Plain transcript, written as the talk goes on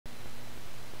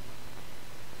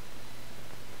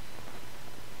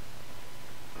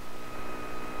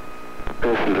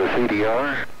to the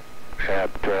CDR at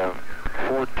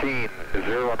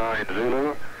 1409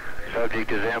 Zulu. Subject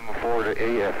is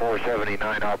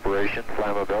M479 operation,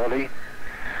 flammability.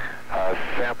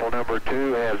 Sample number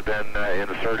 2 has been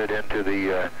inserted into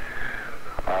the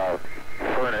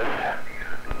furnace.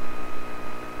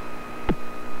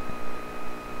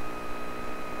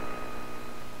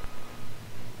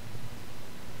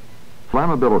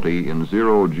 Flammability in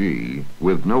 0G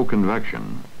with no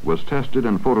convection was tested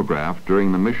and photographed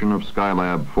during the mission of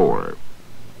Skylab 4.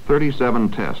 37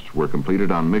 tests were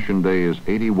completed on mission days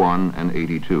 81 and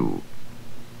 82.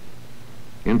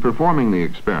 In performing the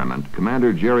experiment,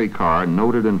 Commander Jerry Carr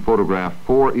noted and photographed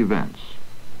 4 events.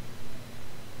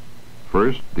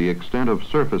 First, the extent of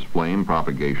surface flame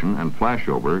propagation and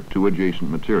flashover to adjacent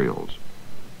materials.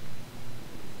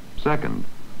 Second,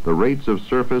 the rates of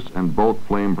surface and bulk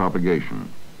flame propagation.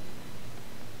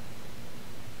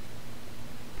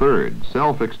 Third,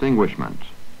 self-extinguishment.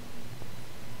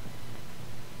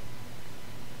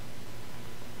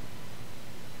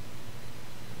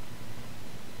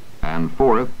 And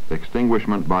fourth,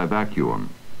 extinguishment by vacuum.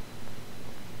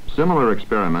 Similar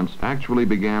experiments actually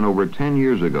began over 10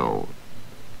 years ago,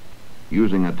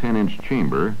 using a 10-inch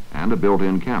chamber and a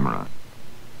built-in camera.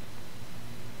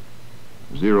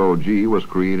 0G was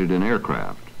created in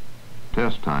aircraft.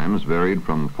 Test times varied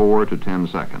from 4 to 10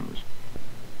 seconds.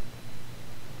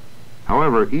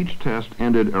 However, each test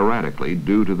ended erratically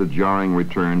due to the jarring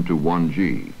return to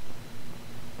 1G.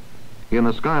 In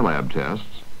the Skylab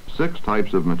tests, 6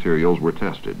 types of materials were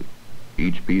tested.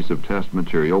 Each piece of test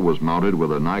material was mounted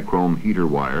with a nichrome heater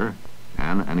wire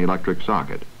and an electric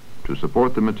socket to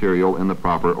support the material in the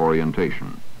proper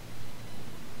orientation.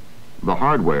 The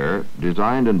hardware,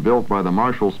 designed and built by the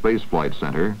Marshall Space Flight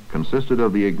Center, consisted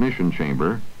of the ignition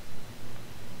chamber,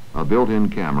 a built-in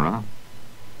camera,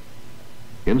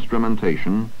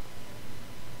 instrumentation,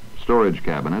 storage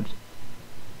cabinets,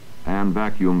 and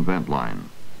vacuum vent line.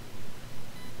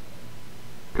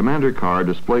 Commander Carr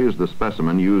displays the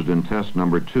specimen used in test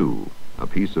number 2, a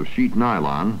piece of sheet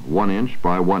nylon 1 inch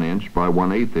by 1 inch by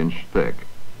 1/8 inch thick.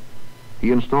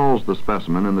 He installs the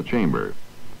specimen in the chamber.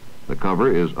 The cover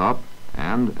is up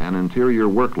and an interior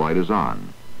work light is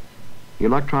on.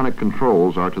 Electronic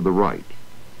controls are to the right.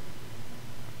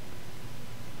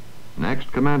 Next,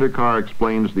 Commander Carr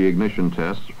explains the ignition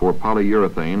tests for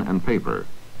polyurethane and paper.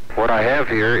 What I have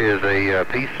here is a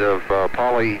piece of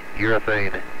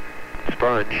polyurethane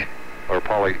sponge or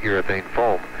polyurethane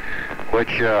foam,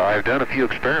 which I've done a few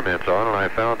experiments on, and I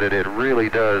found that it really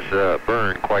does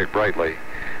burn quite brightly.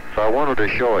 So I wanted to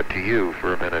show it to you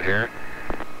for a minute here.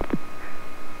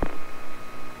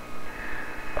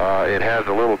 It has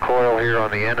a little coil here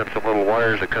on the end and some little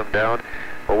wires that come down.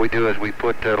 What we do is we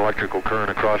put an electrical current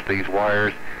across these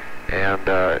wires and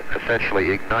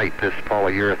essentially ignite this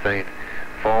polyurethane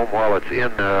foam while it's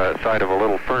inside of a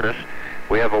little furnace.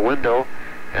 We have a window,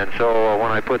 and so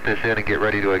when I put this in and get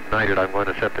ready to ignite it, I'm going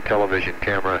to set the television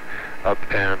camera up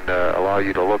and allow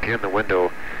you to look in the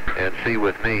window and see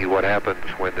with me what happens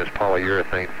when this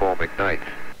polyurethane foam ignites.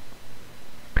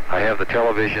 I have the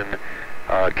television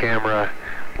camera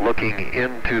looking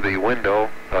into the window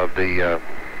of the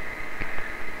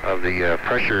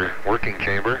pressure working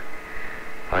chamber.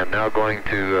 I'm now going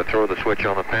to throw the switch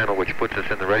on the panel, which puts us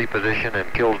in the ready position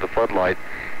and kills the floodlight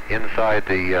inside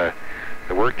the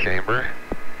work chamber.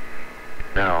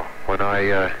 Now, when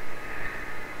I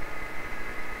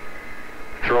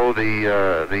throw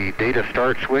the data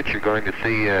start switch, you're going to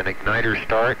see an igniter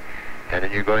start, and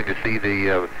then you're going to see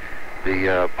the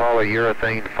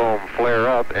polyurethane foam flare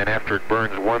up, and after it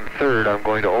burns 1/3, I'm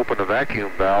going to open a vacuum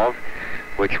valve,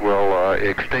 which will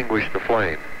extinguish the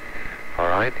flame. All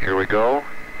right, here we go.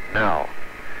 Now,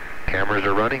 cameras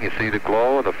are running. You see the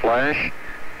glow, the flash.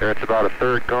 There, it's about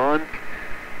 1/3 gone.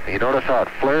 And you notice how it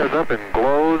flares up and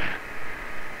glows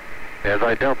as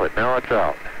I dump it. Now it's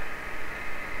out.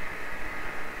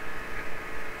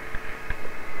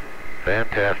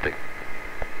 Fantastic.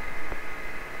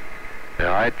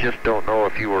 Now, I just don't know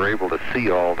if you were able to see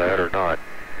all that or not.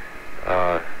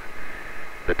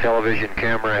 The television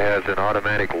camera has an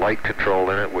automatic light control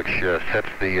in it, which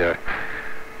sets the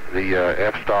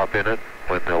f-stop in it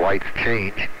when the lights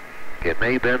change. It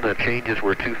may have been the changes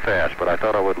were too fast, but I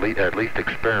thought I would at least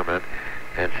experiment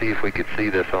and see if we could see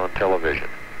this on television.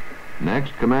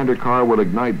 Next, Commander Carr will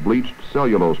ignite bleached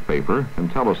cellulose paper and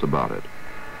tell us about it.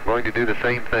 We're going to do the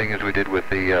same thing as we did with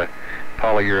the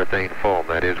polyurethane foam.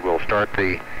 That is, we'll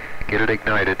get it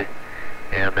ignited,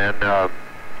 and then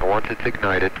once it's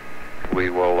ignited, we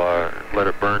will let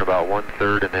it burn about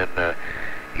 1/3 and then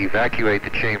evacuate the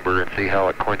chamber and see how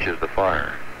it quenches the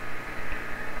fire.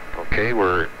 Okay,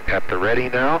 we're at the ready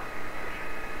now.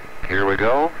 Here we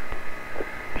go.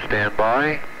 Stand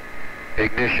by.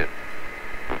 Ignition.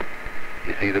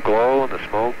 You see the glow and the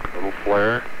smoke, a little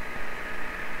flare.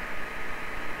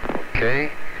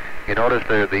 Okay. You notice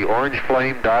the orange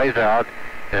flame dies out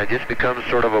and it just becomes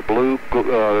sort of a blue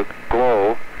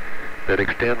glow that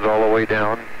extends all the way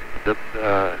down the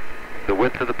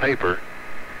width of the paper.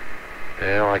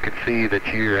 Now I can see that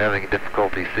you're having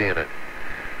difficulty seeing it.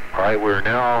 All right, we're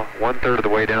now 1/3 of the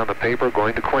way down the paper,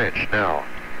 going to quench now.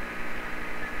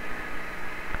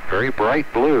 Very bright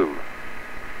blue.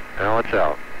 Now it's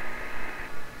out.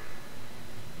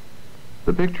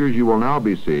 The pictures you will now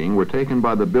be seeing were taken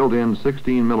by the built-in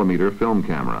 16mm film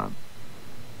camera.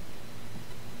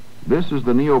 This is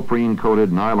the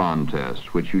neoprene-coated nylon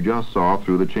test, which you just saw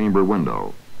through the chamber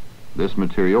window. This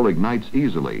material ignites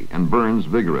easily and burns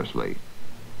vigorously.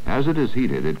 As it is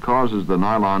heated, it causes the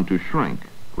nylon to shrink,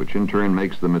 which in turn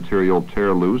makes the material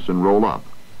tear loose and roll up.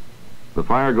 The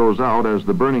fire goes out as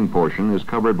the burning portion is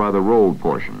covered by the rolled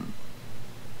portion.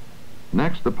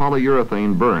 Next, the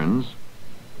polyurethane burns,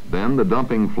 then the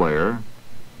dumping flare,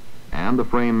 and the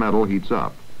frame metal heats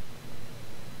up.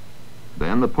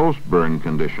 Then the post-burn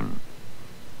condition.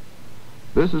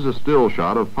 This is a still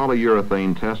shot of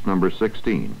polyurethane test number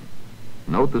 16.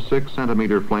 Note the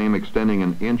 6-centimeter flame extending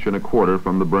 1.25 inches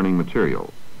from the burning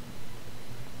material.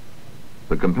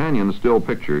 The companion still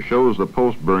picture shows the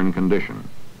post-burn condition.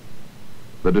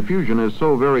 The diffusion is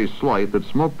so very slight that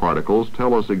smoke particles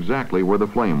tell us exactly where the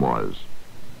flame was.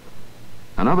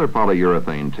 Another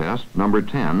polyurethane test, number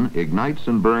 10, ignites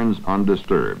and burns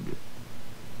undisturbed.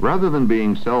 Rather than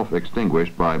being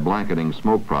self-extinguished by blanketing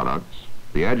smoke products,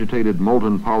 the agitated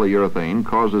molten polyurethane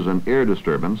causes an air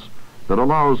disturbance that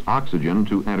allows oxygen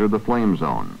to enter the flame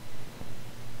zone.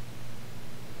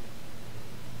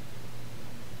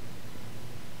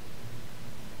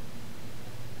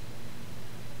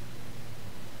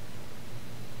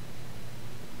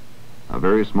 A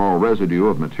very small residue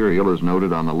of material is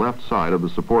noted on the left side of the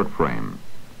support frame.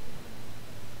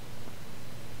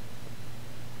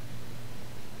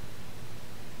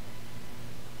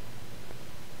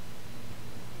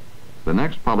 The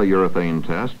next polyurethane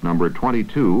test, number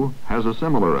 22, has a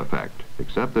similar effect,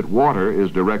 except that water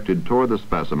is directed toward the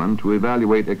specimen to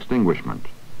evaluate extinguishment.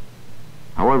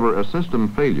 However, a system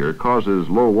failure causes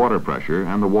low water pressure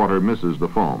and the water misses the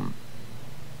foam.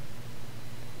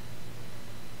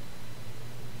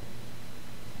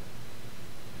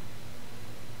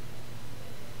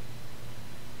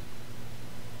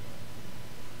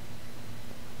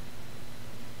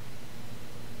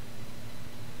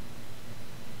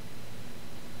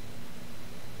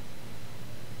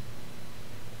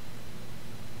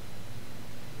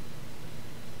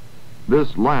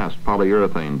 This last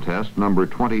polyurethane test, number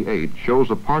 28,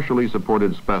 shows a partially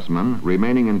supported specimen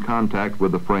remaining in contact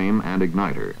with the frame and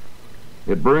igniter.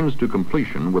 It burns to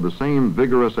completion with the same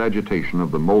vigorous agitation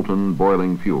of the molten,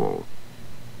 boiling fuel.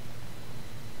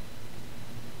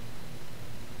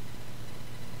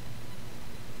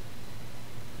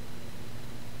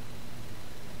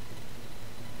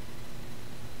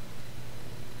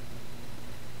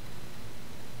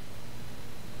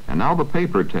 And now the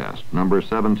paper test, number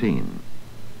 17.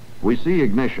 We see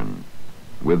ignition,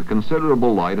 with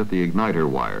considerable light at the igniter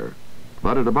wire,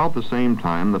 but at about the same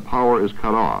time the power is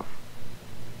cut off.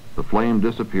 The flame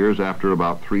disappears after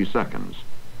about 3 seconds.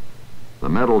 The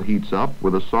metal heats up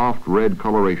with a soft red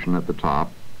coloration at the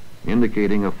top,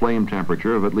 indicating a flame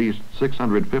temperature of at least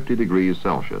 650 degrees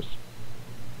Celsius.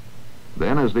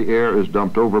 Then, as the air is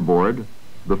dumped overboard,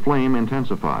 the flame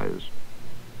intensifies.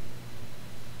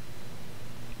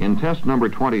 In test number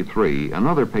 23,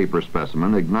 another paper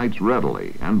specimen ignites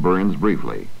readily and burns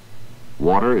briefly.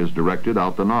 Water is directed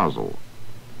out the nozzle.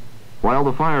 While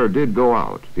the fire did go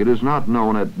out, it is not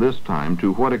known at this time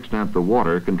to what extent the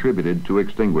water contributed to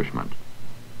extinguishment.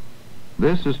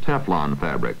 This is Teflon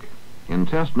fabric. In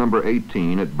test number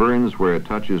 18, it burns where it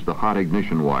touches the hot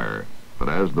ignition wire, but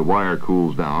as the wire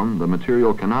cools down, the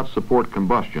material cannot support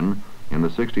combustion in the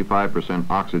 65%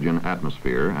 oxygen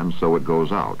atmosphere, and so it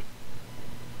goes out.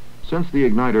 Since the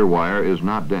igniter wire is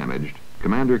not damaged,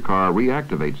 Commander Carr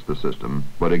reactivates the system,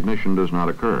 but ignition does not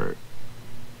occur.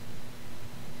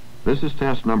 This is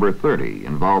test number 30,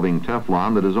 involving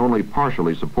Teflon that is only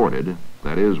partially supported,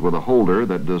 that is, with a holder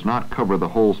that does not cover the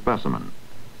whole specimen.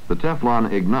 The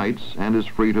Teflon ignites and is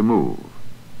free to move.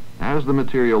 As the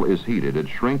material is heated, it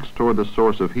shrinks toward the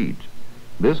source of heat.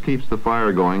 This keeps the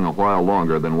fire going a while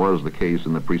longer than was the case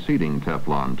in the preceding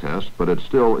Teflon test, but it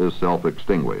still is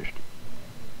self-extinguished.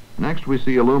 Next, we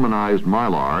see aluminized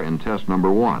mylar in test number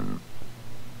 1.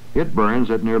 It burns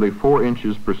at nearly 4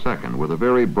 inches per second with a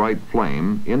very bright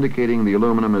flame, indicating the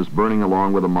aluminum is burning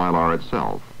along with the mylar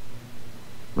itself.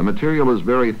 The material is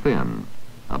very thin,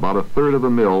 about 1/3 of a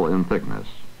mil in thickness.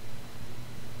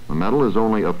 The metal is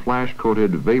only a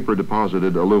flash-coated,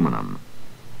 vapor-deposited aluminum.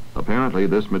 Apparently,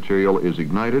 this material is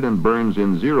ignited and burns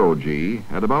in 0G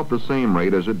at about the same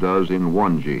rate as it does in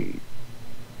 1G.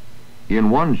 In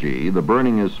 1G, the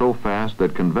burning is so fast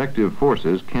that convective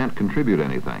forces can't contribute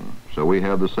anything, so we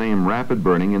have the same rapid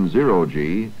burning in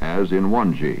 0G as in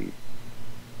 1G.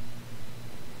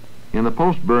 In the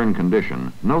post-burn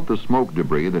condition, note the smoke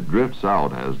debris that drifts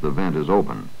out as the vent is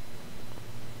open.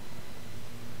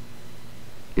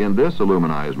 In this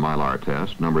aluminized mylar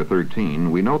test, number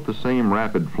 13, we note the same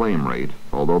rapid flame rate,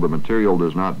 although the material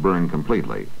does not burn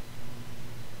completely.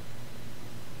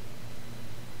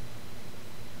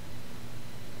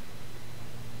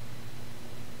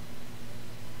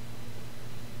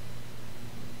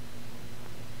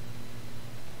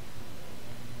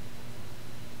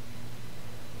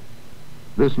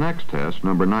 This next test,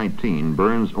 number 19,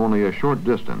 burns only a short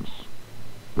distance.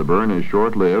 The burn is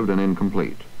short-lived and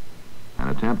incomplete. An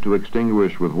attempt to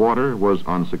extinguish with water was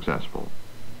unsuccessful.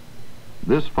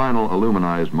 This final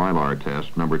aluminized mylar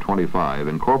test, number 25,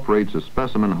 incorporates a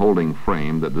specimen holding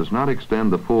frame that does not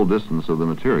extend the full distance of the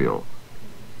material.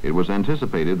 It was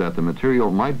anticipated that the material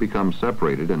might become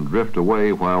separated and drift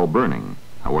away while burning.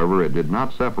 However, it did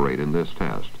not separate in this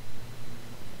test.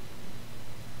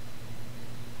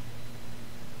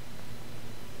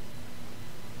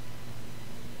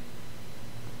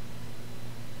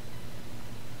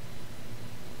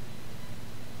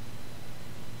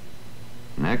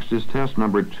 Next is test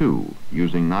number 2,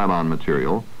 using nylon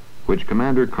material, which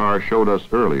Commander Carr showed us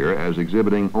earlier as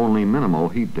exhibiting only minimal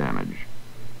heat damage.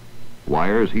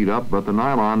 Wires heat up, but the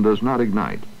nylon does not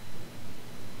ignite.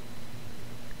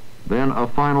 Then a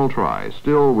final try,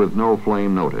 still with no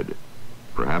flame noted.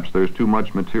 Perhaps there's too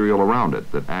much material around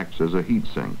it that acts as a heat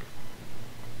sink.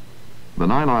 The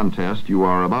nylon test you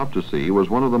are about to see was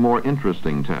one of the more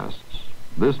interesting tests.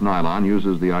 This nylon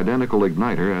uses the identical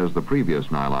igniter as the previous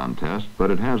nylon test,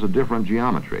 but it has a different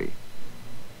geometry.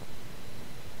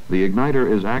 The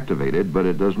igniter is activated, but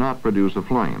it does not produce a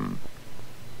flame.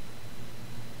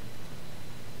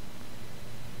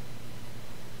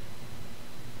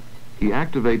 He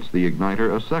activates the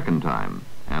igniter a second time,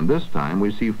 and this time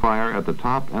we see fire at the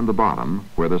top and the bottom,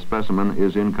 where the specimen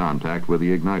is in contact with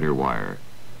the igniter wire.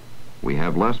 We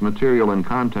have less material in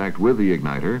contact with the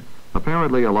igniter,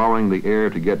 apparently allowing the air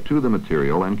to get to the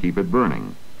material and keep it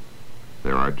burning.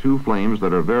 There are 2 flames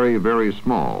that are very, very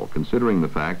small, considering the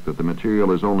fact that the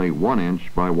material is only 1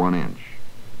 inch by 1 inch.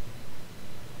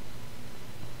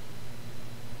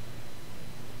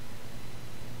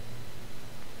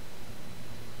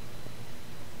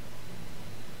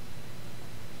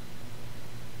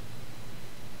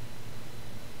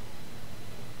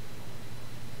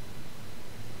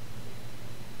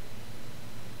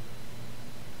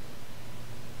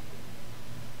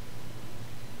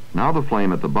 Now the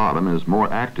flame at the bottom is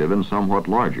more active and somewhat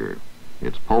larger.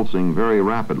 It's pulsing very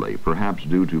rapidly, perhaps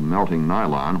due to melting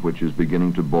nylon, which is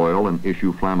beginning to boil and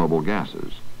issue flammable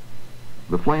gases.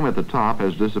 The flame at the top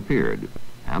has disappeared,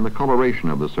 and the coloration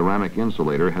of the ceramic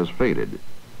insulator has faded.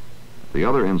 The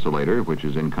other insulator, which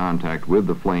is in contact with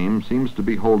the flame, seems to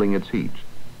be holding its heat,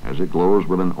 as it glows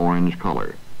with an orange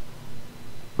color.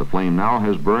 The flame now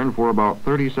has burned for about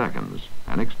 30 seconds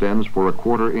and extends for a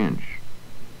 1/4 inch.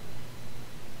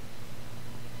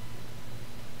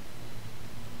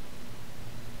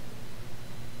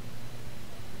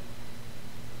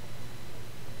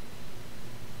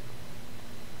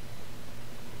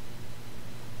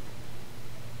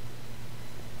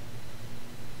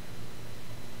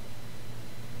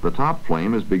 The top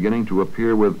flame is beginning to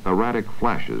appear with erratic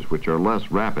flashes, which are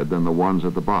less rapid than the ones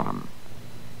at the bottom.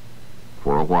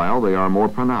 For a while, they are more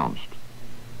pronounced.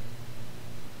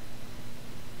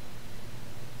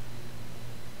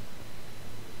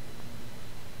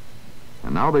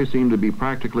 And now they seem to be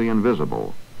practically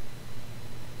invisible.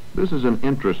 This is an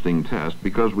interesting test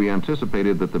because we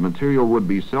anticipated that the material would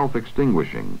be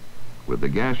self-extinguishing, with the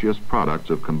gaseous products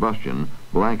of combustion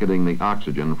blanketing the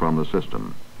oxygen from the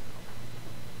system.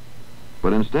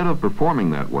 But instead of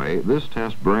performing that way, this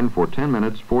test burned for 10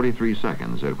 minutes 43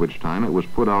 seconds, at which time it was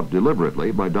put out deliberately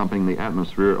by dumping the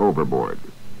atmosphere overboard.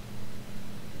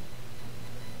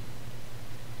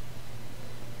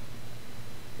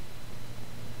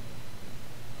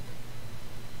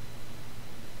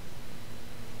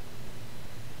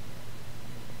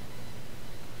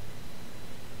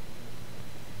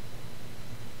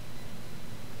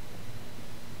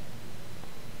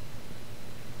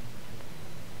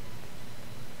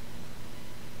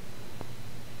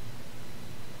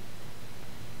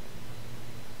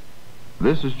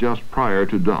 This is just prior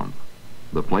to dump.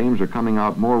 The flames are coming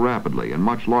out more rapidly and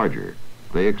much larger.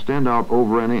 They extend out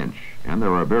over an inch, and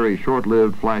there are very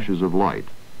short-lived flashes of light.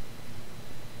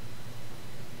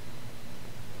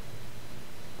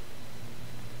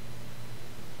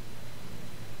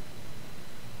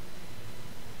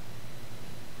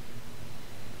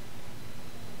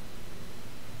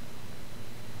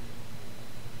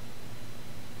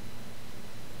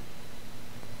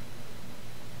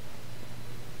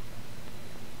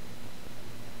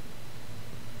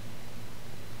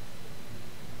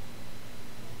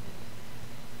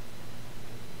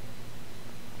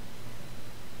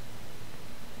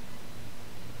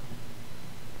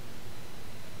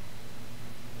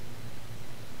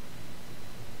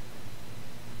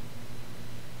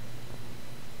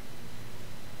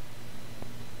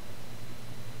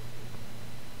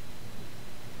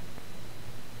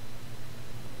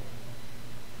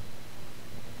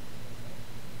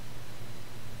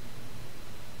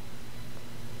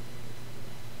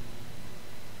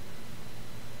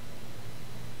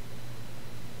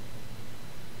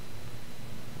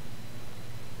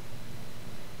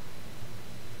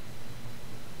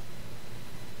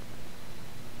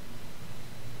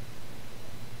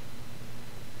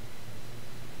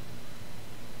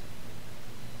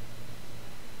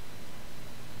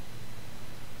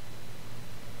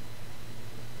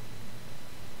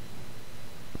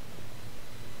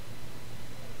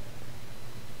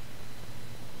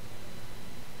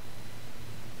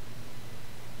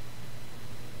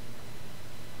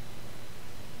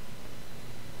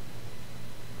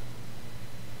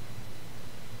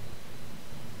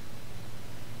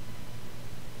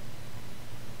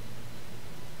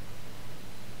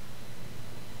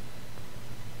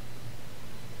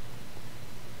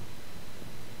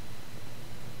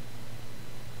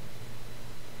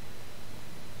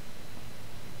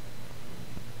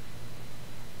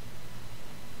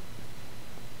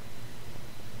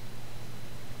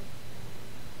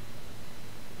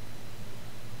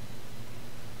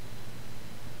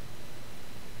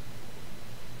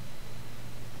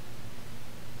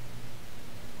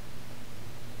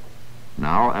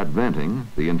 Now, at venting,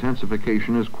 the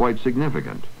intensification is quite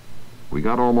significant. We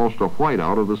got almost a white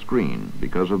out of the screen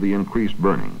because of the increased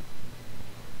burning.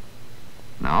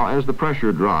 Now, as the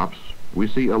pressure drops, we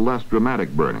see a less dramatic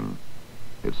burning.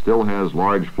 It still has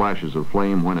large flashes of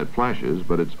flame when it flashes,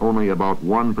 but it's only about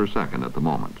 1 per second at the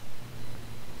moment.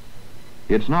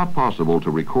 It's not possible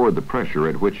to record the pressure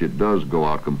at which it does go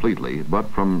out completely, but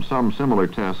from some similar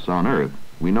tests on Earth,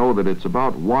 we know that it's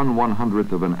about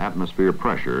 1/100th of an atmosphere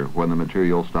pressure when the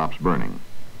material stops burning.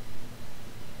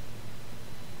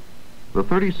 The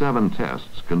 37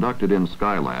 tests conducted in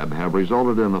Skylab have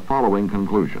resulted in the following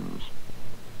conclusions.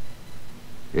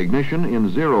 Ignition in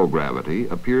zero gravity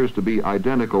appears to be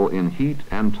identical in heat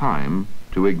and time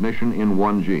to ignition in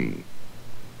 1G.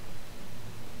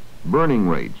 Burning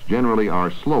rates generally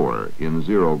are slower in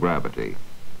zero gravity.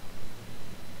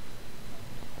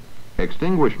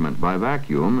 Extinguishment by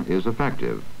vacuum is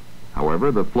effective.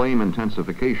 However, the flame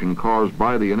intensification caused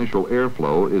by the initial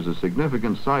airflow is a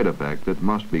significant side effect that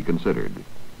must be considered.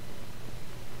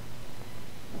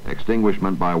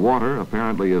 Extinguishment by water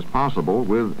apparently is possible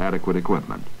with adequate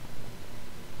equipment.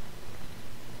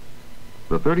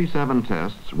 The 37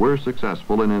 tests were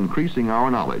successful in increasing our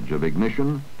knowledge of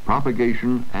ignition,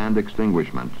 propagation, and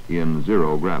extinguishment in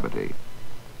zero gravity.